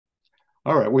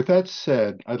All right. With that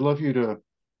said, I'd love you to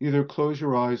either close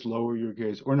your eyes, lower your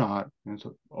gaze, or not. And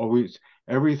so always,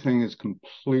 everything is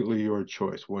completely your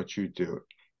choice what you do.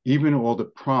 Even all the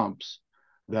prompts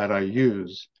that I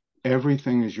use,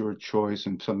 everything is your choice.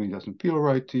 And if something doesn't feel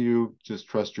right to you, just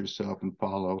trust yourself and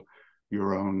follow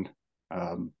your own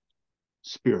um,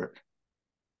 spirit.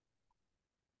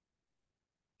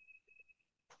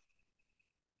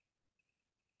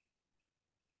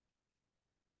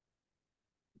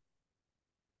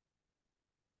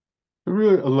 But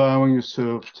really allowing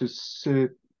yourself to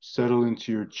sit, settle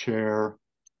into your chair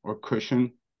or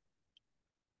cushion,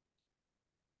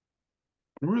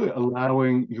 and really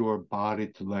allowing your body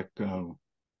to let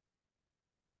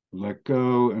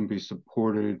go and be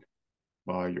supported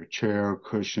by your chair,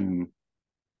 cushion,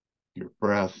 your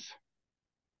breath,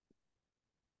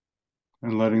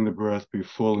 and letting the breath be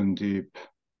full and deep.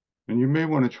 And you may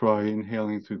want to try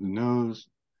inhaling through the nose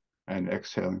and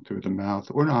exhaling through the mouth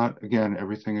or not. Again,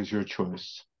 everything is your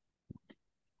choice.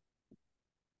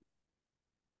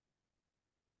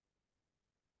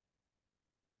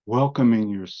 Welcoming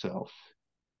yourself.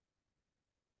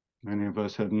 Many of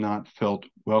us have not felt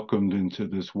welcomed into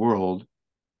this world,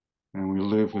 and we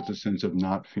live with a sense of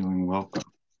not feeling welcome.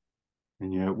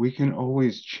 And yet we can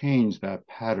always change that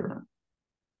pattern.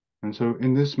 And so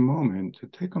in this moment, to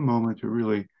take a moment to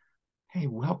really, hey,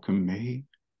 welcome me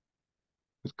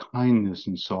with kindness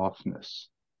and softness.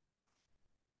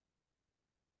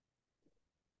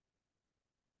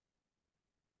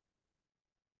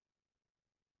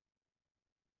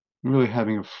 Really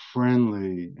having a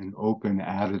friendly and open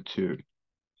attitude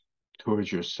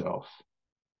towards yourself.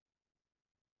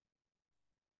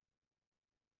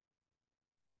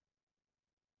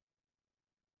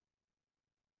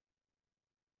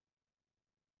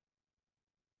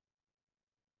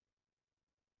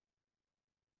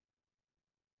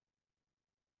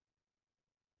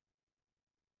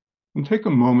 And take a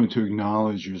moment to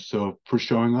acknowledge yourself for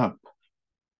showing up.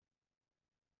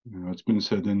 You know, it's been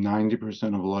said that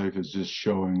 90% of life is just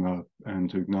showing up, and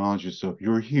to acknowledge yourself,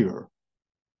 you're here.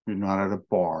 You're not at a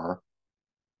bar,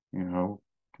 you know.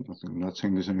 I'm not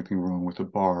saying there's anything wrong with a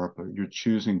bar, but you're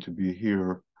choosing to be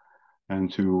here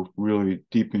and to really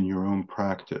deepen your own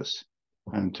practice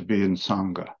and to be in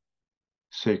Sangha,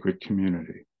 sacred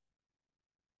community.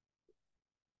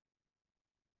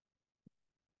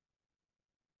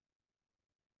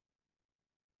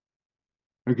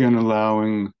 Again,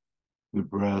 allowing the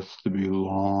breath to be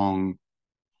long,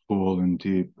 full, and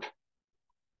deep.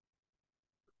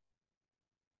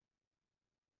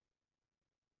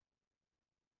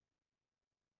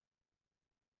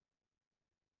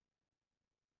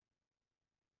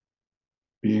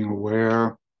 Being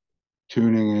aware,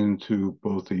 tuning into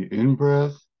both the in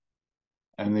breath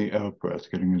and the out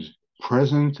breath, getting as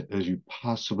present as you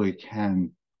possibly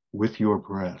can with your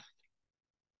breath.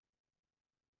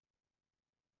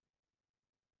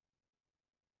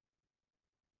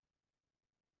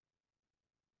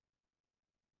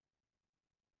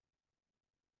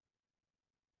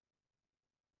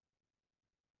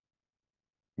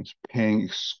 It's paying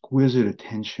exquisite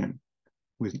attention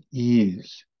with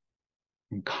ease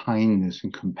and kindness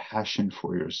and compassion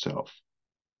for yourself.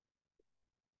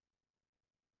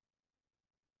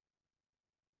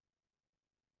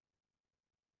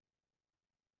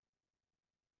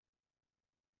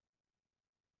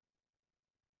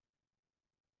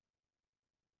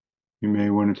 You may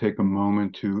want to take a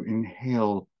moment to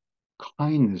inhale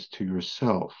kindness to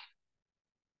yourself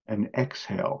and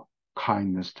exhale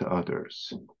kindness to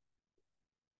others.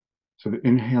 So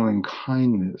inhaling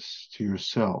kindness to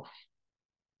yourself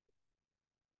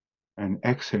and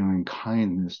exhaling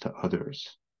kindness to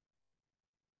others.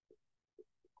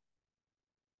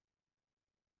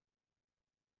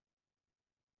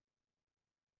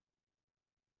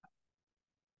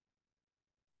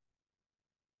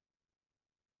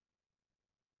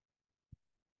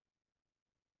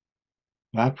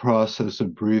 That process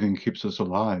of breathing keeps us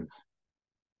alive.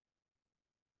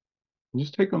 And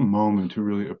just take a moment to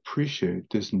really appreciate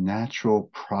this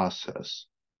natural process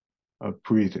of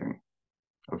breathing,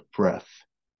 of breath,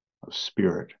 of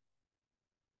spirit.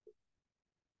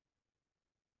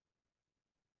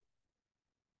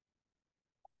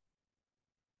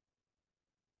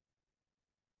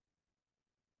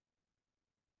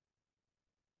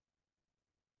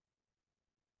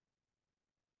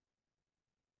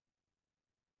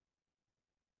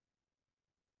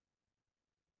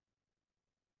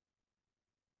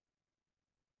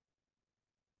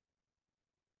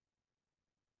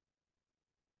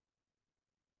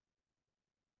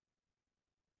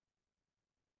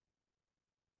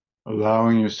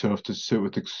 allowing yourself to sit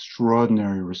with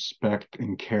extraordinary respect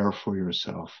and care for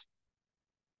yourself.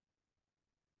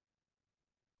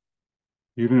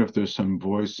 Even if there's some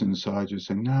voice inside you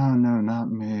saying, no, no, not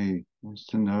me, just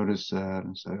to notice that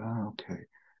and say, oh, okay,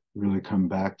 really come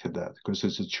back to that because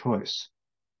it's a choice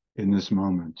in this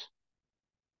moment.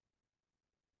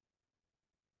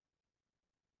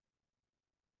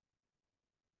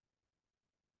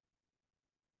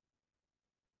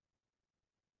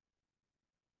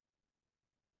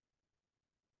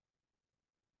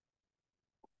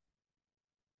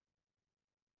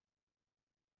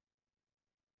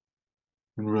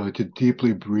 And really to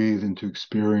deeply breathe into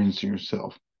experiencing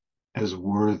yourself as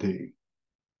worthy,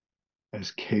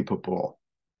 as capable,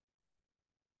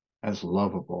 as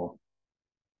lovable.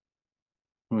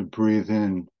 Really breathe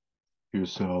in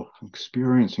yourself,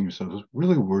 experiencing yourself as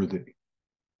really worthy.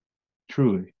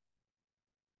 Truly,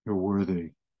 you're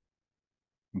worthy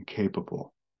and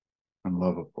capable and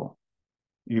lovable.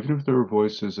 Even if there are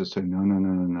voices that say, no, no,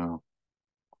 no, no, no,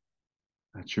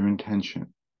 that's your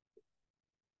intention.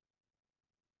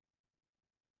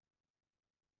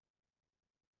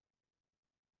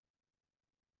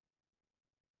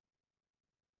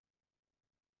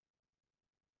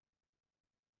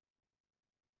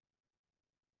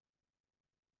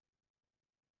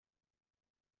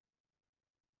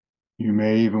 You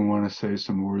may even want to say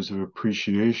some words of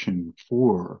appreciation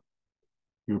for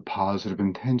your positive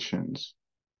intentions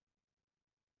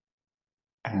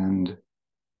and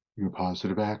your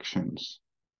positive actions.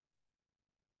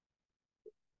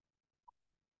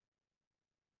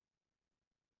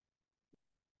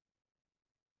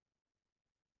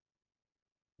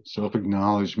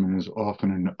 Self-acknowledgement is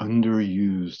often an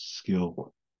underused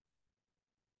skill.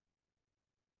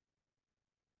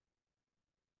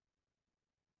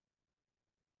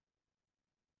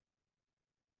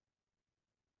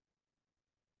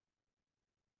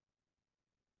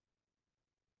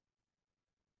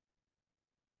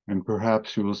 And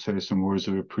perhaps you will say some words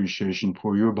of appreciation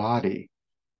for your body.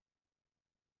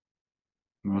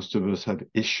 Most of us have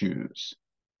issues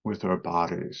with our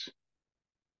bodies.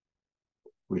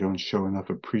 We don't show enough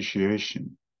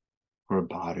appreciation for our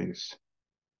bodies.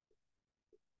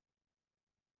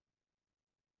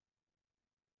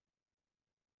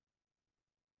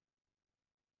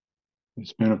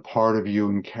 It's been a part of you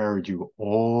and carried you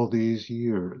all these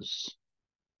years.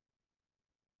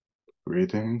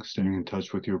 Breathing, staying in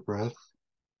touch with your breath.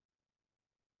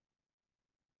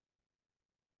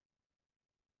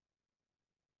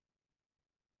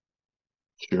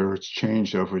 Sure, it's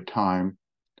changed over time,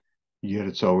 yet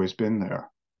it's always been there.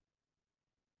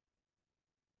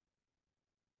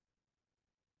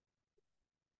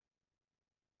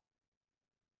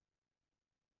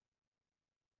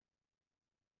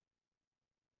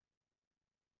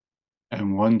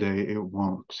 And one day it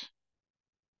won't.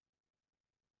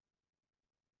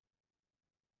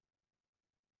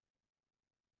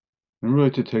 And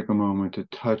really to take a moment to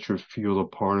touch or feel a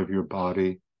part of your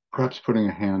body, perhaps putting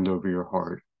a hand over your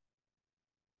heart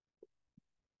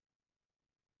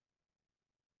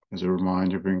as a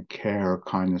reminder, bring care,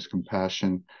 kindness,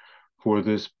 compassion for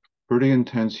this pretty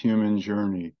intense human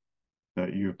journey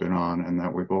that you've been on and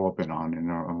that we've all been on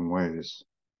in our own ways.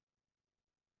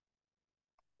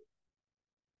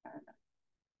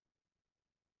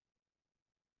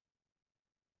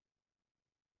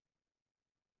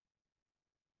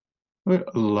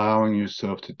 But allowing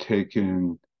yourself to take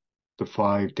in the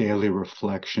 5 daily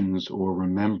reflections or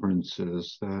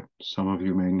remembrances that some of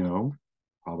you may know,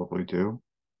 probably do.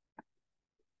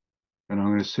 And I'm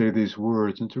going to say these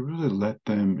words and to really let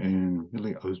them in,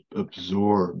 really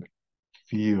absorb,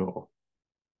 feel.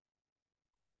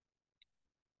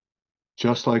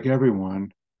 Just like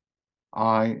everyone,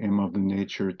 I am of the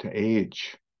nature to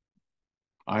age.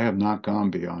 I have not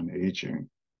gone beyond aging.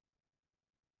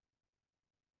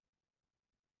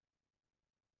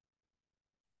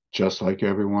 Just like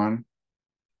everyone,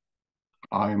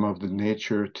 I am of the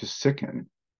nature to sicken.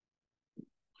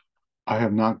 I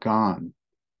have not gone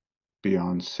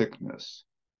beyond sickness.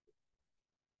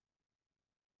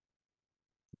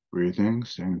 Breathing,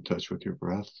 staying in touch with your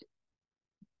breath.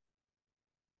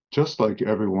 Just like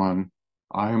everyone,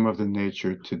 I am of the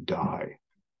nature to die.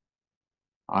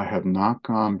 I have not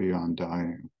gone beyond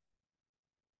dying.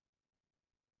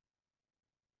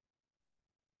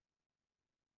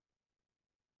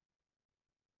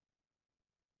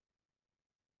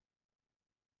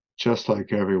 Just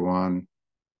like everyone,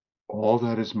 all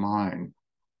that is mine,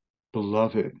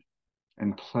 beloved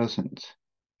and pleasant,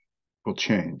 will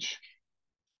change,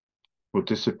 will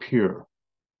disappear,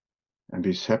 and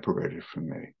be separated from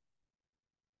me.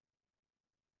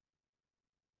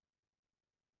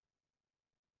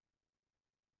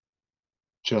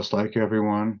 Just like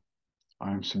everyone,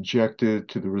 I am subjected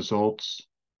to the results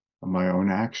of my own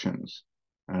actions,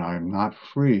 and I am not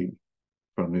free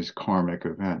from these karmic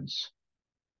events.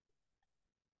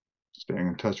 Staying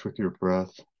in touch with your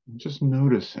breath and just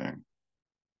noticing.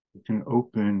 You can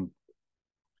open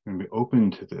and be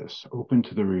open to this, open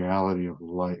to the reality of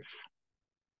life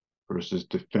versus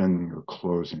defending or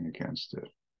closing against it.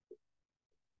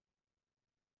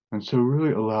 And so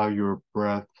really allow your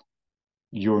breath,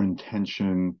 your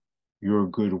intention, your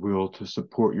goodwill to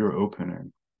support your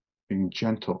opening, being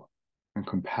gentle and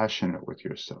compassionate with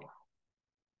yourself.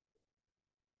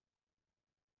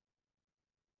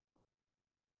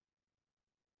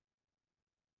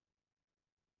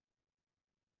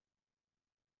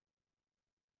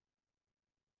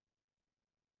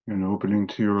 And opening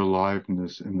to your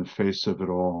aliveness in the face of it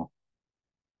all,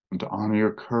 and to honor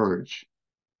your courage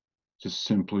to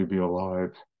simply be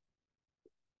alive.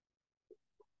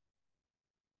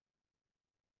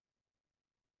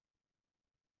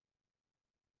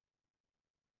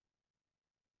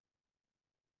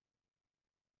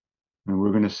 And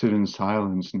we're going to sit in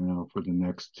silence now for the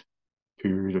next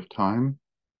period of time,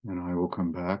 and I will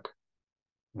come back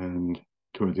and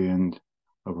toward the end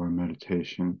of our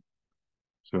meditation.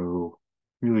 So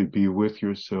really be with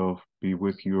yourself, be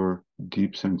with your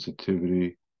deep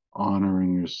sensitivity,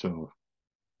 honoring yourself,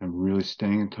 and really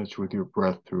staying in touch with your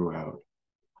breath throughout.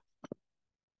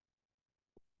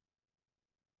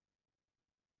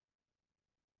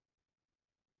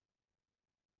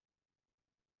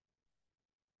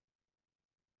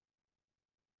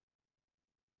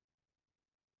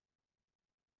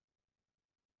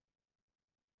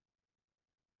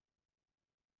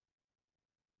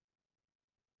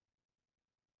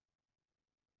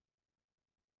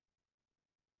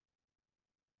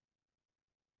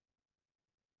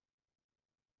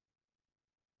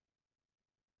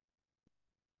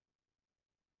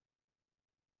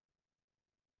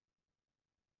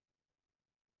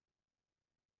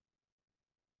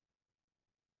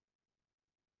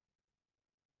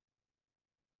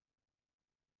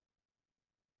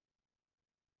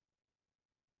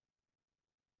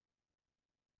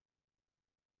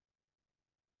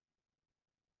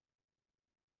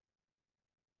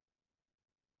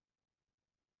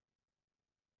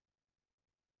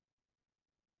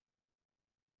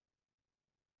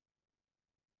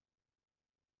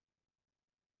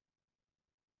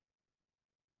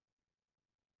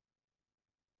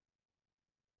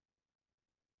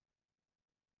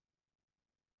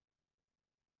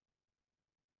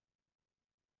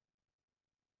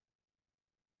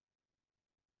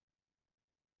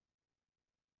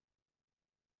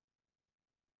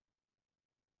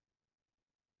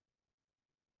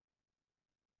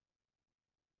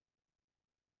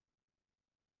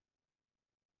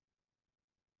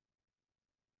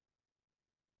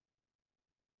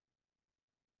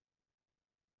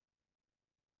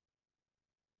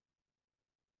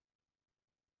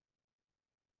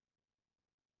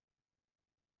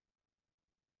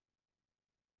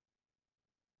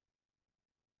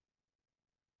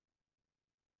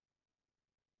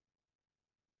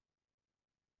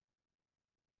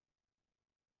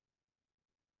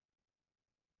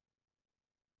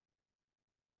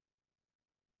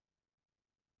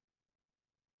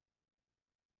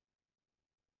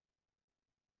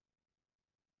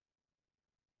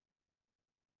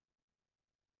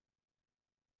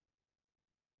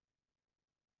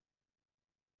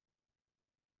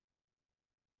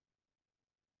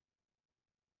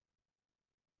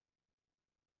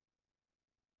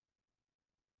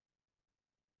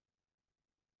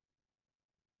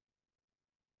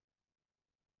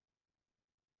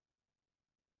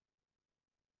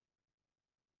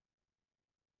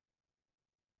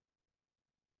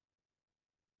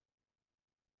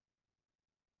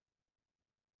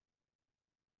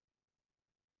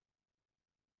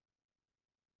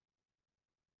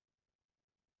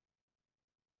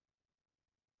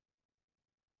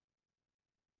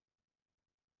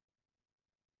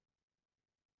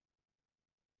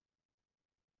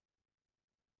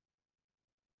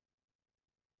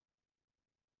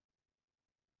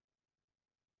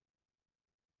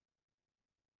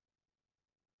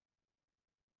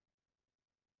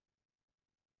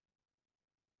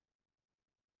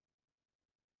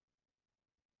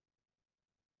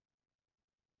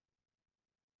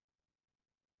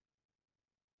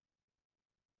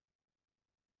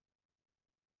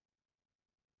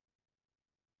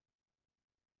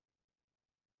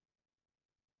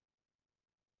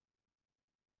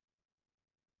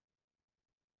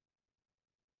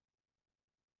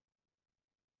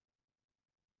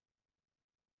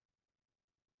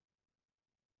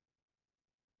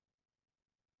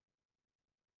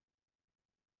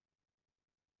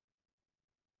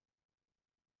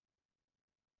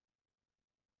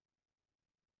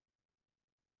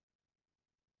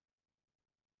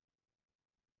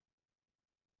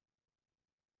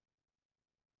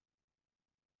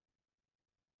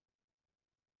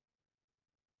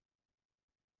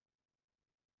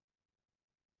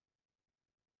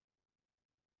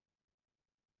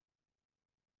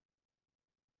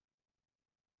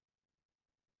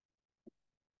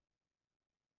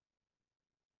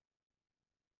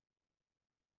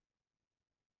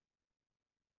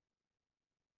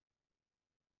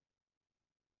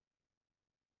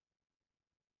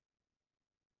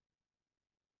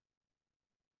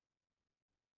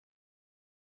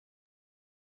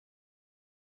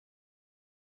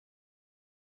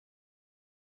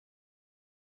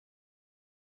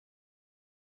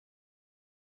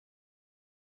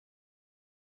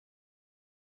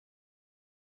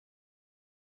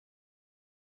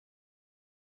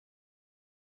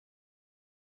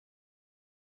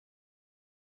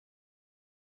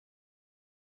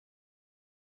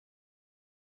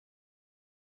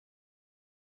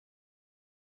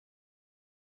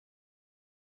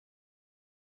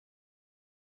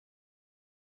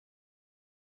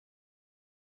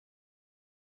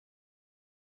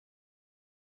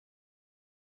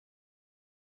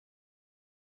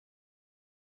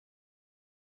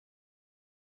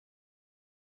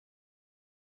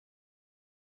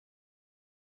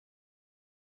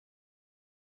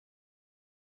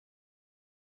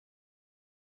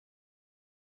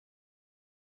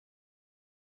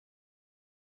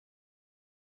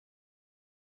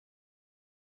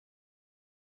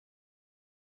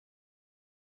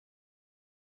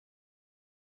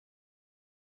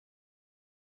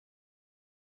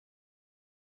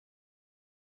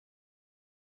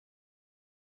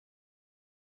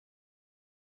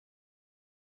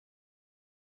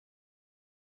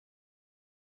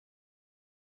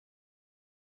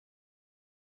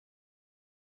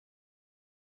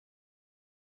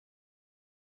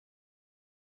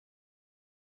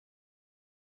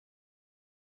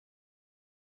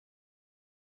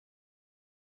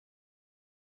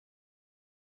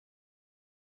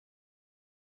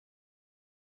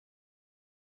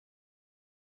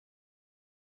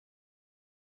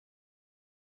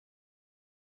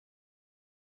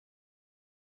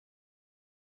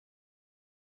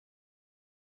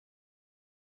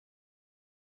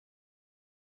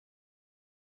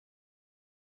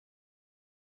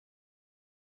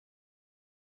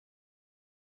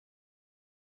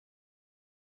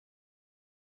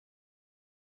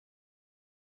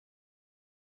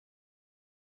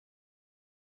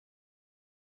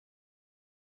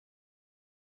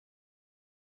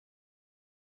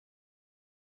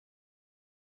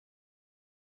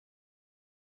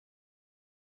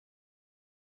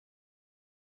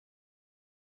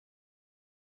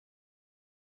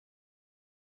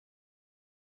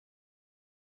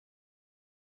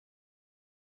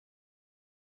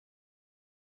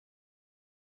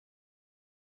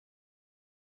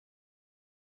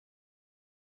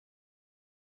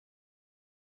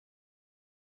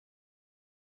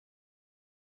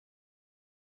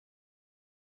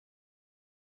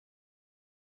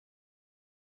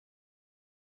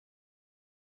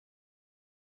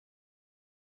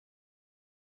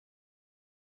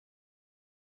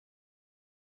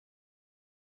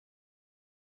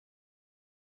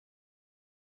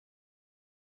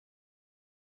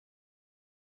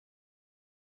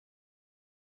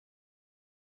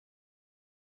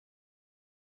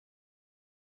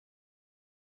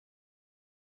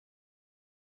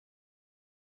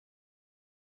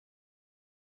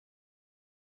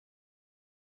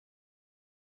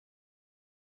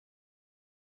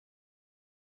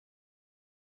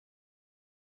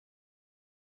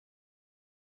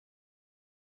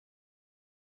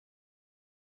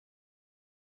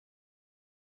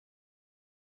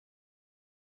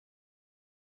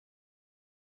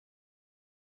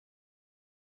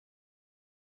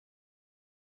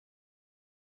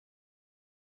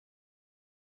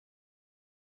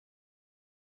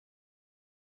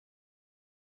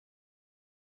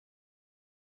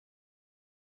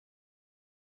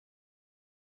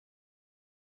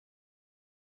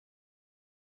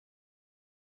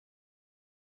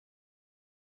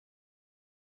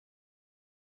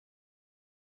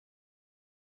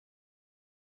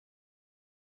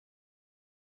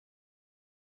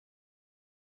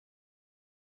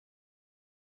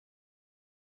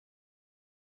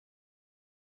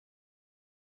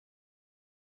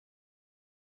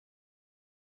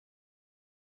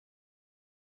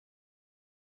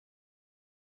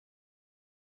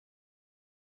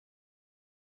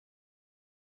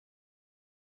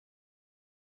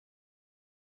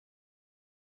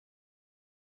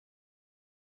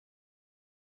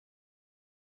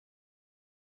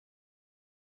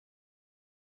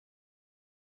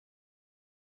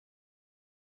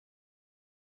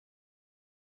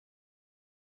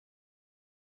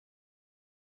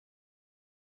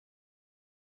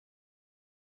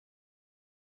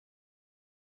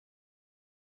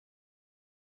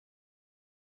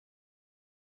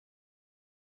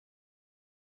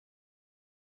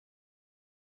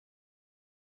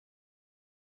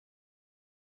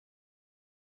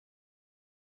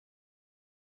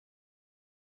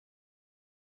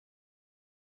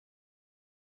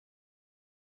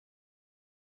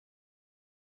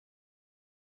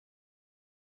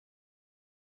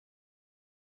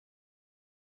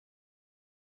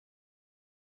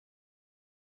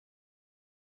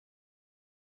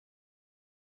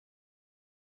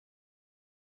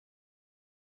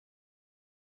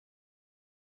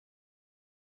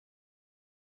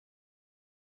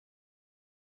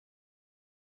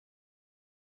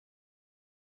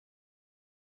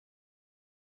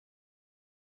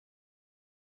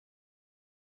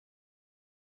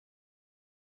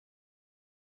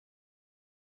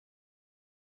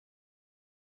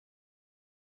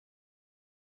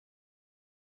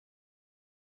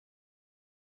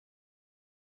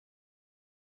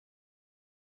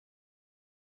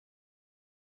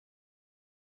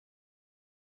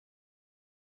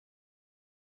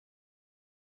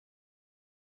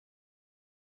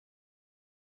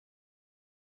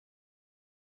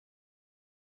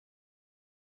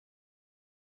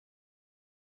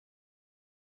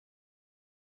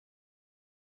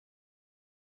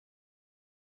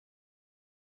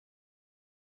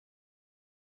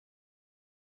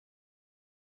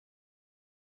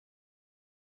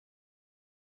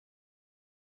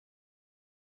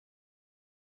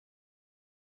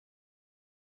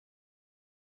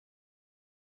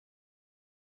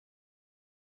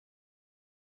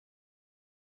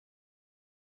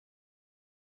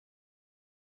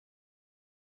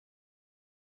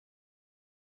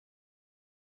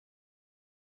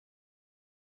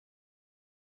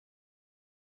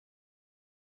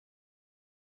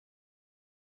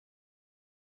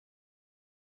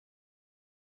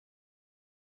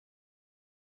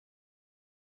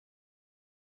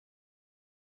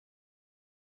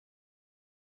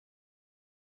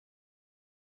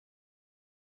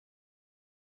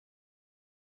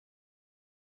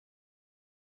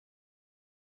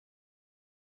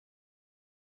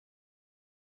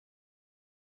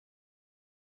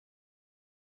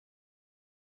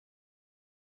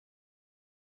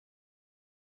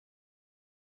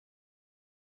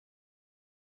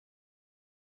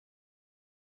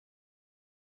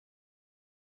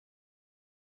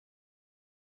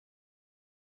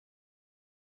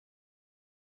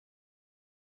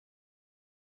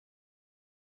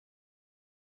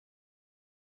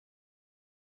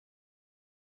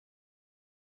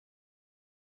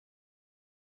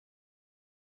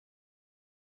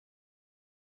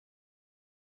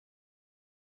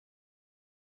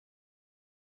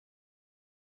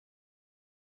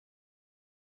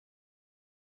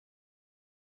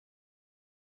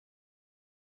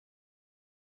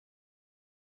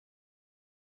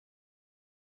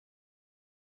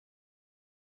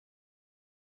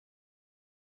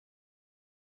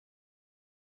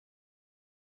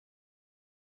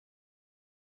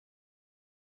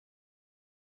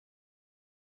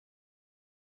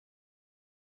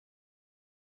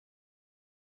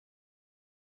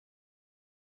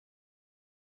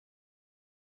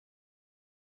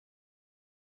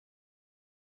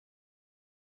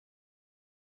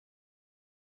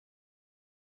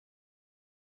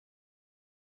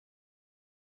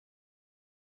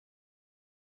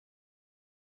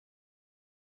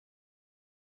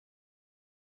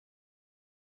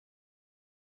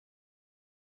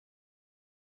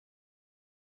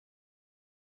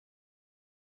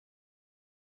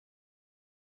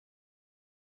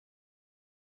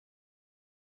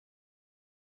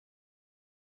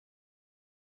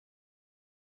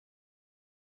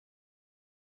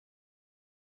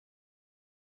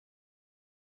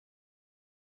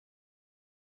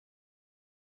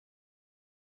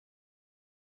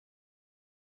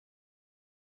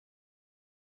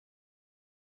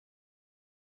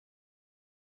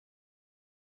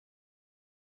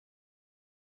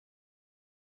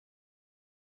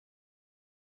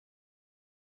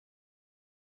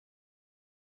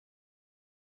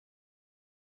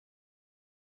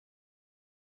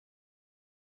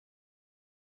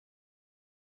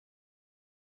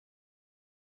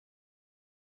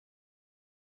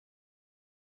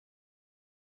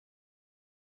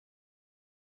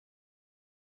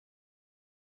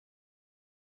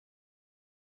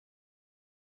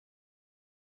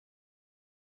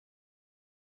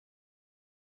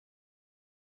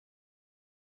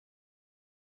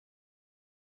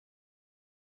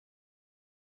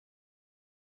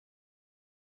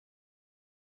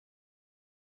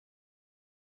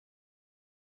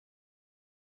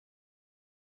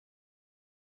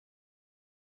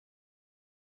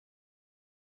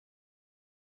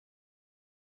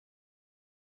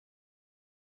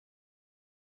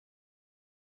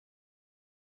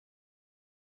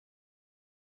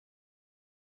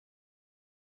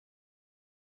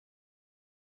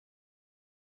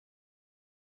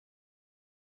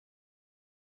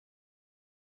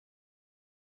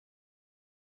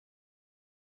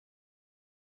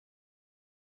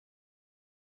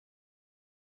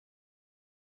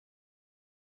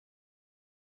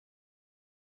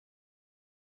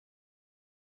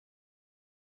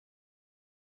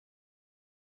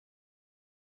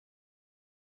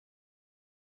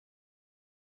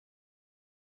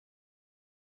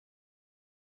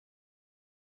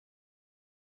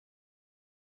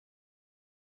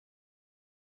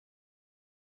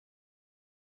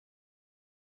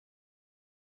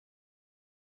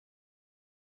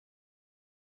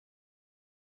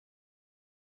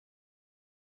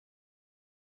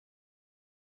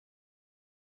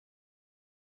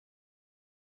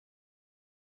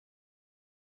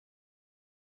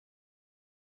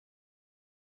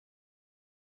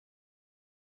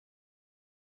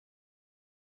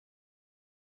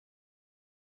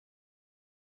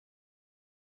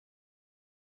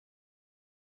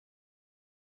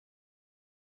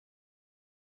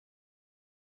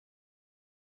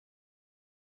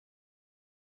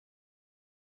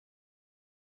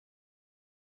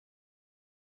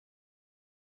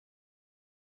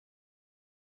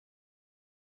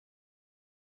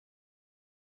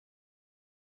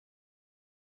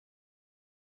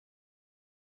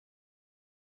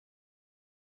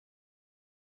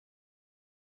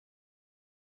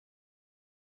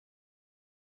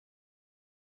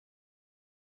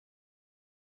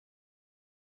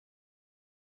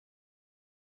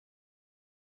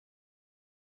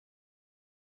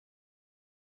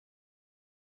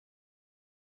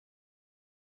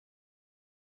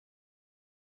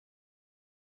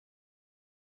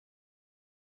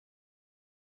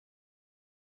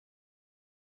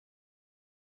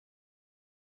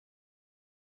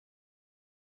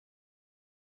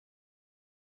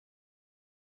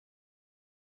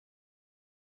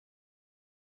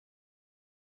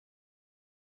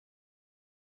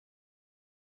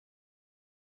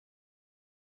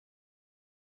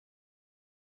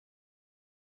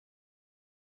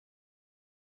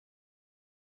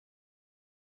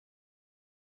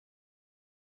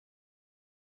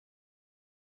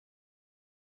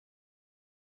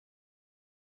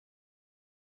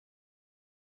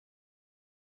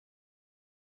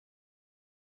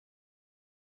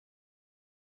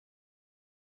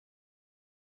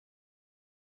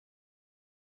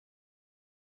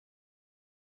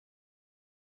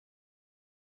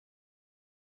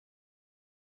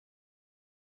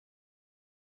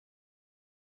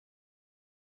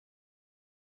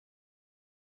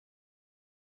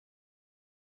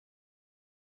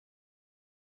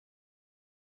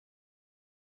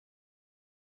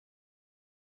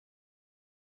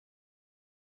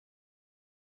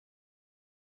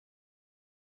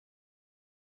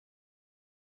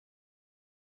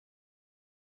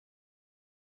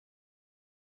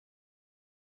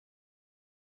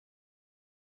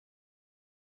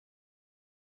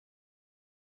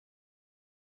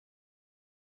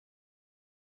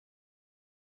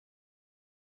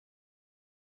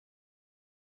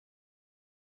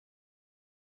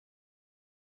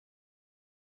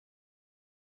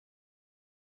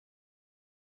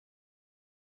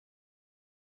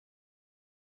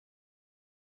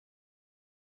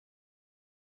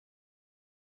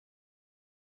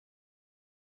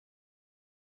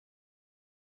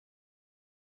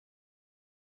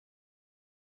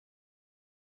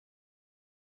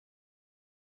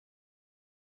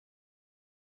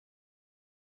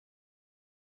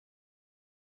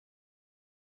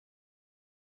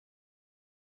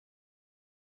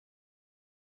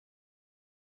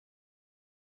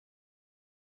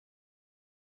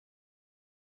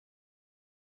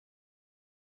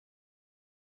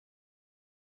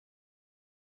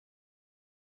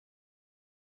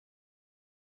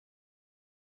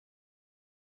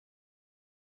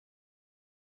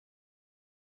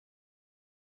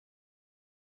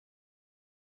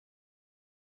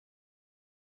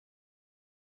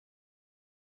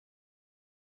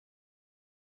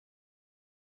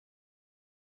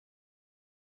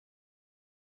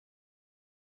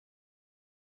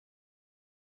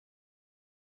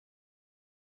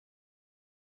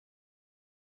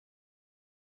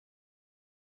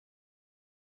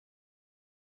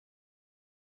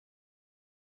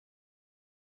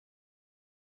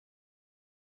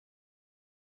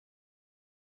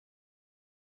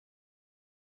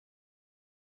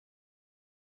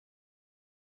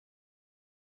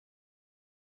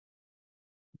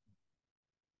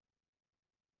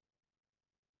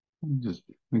 And just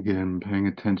again, paying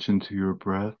attention to your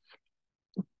breath.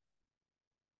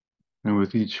 And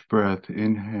with each breath,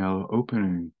 inhale,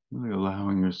 opening, really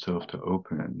allowing yourself to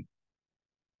open.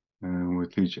 And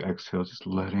with each exhale, just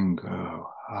letting go,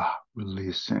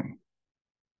 releasing.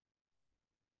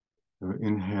 So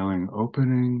inhaling,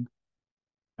 opening,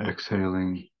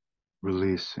 exhaling,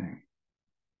 releasing.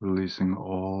 Releasing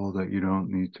all that you don't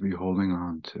need to be holding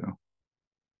on to.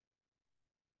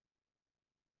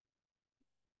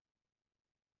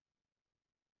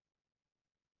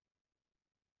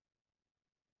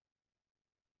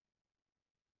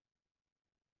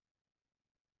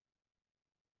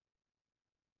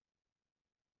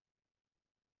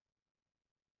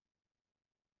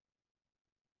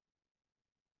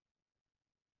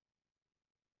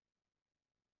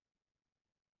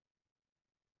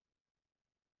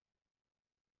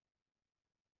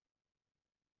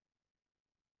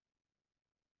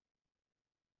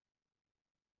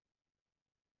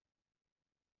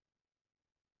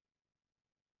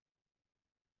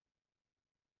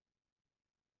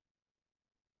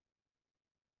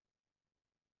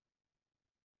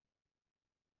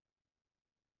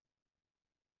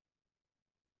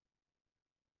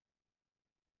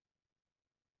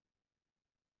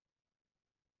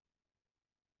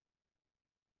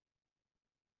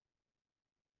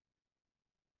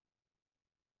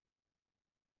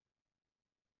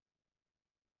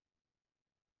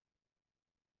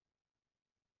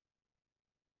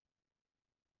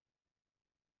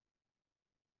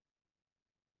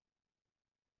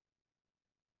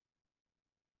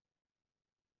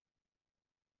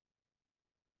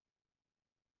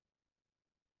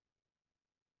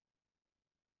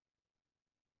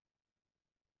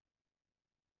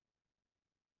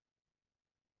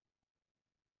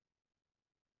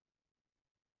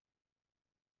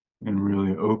 And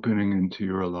really opening into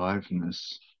your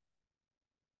aliveness.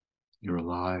 You're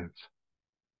alive.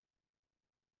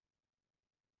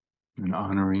 And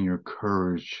honoring your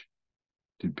courage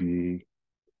to be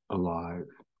alive,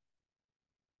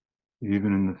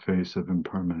 even in the face of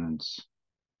impermanence.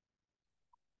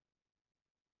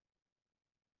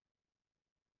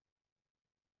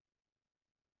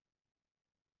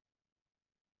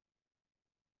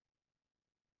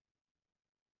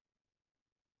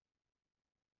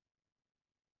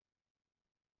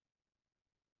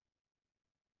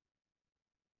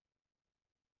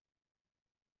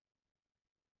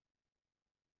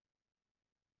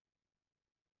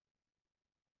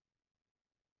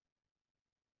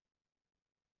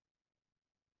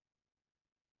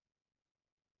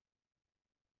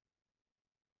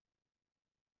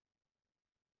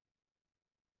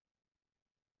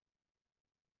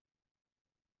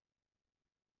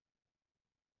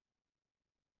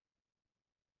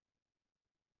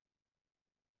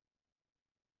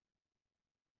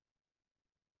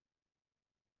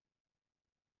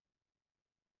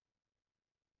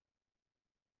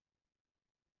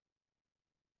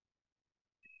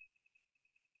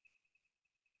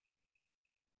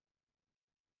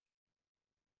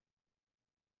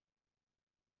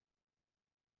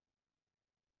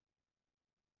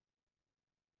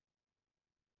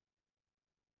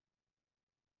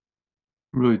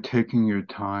 Really taking your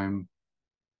time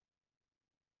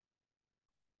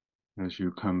as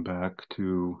you come back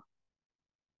to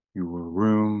your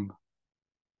room,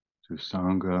 to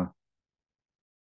Sangha,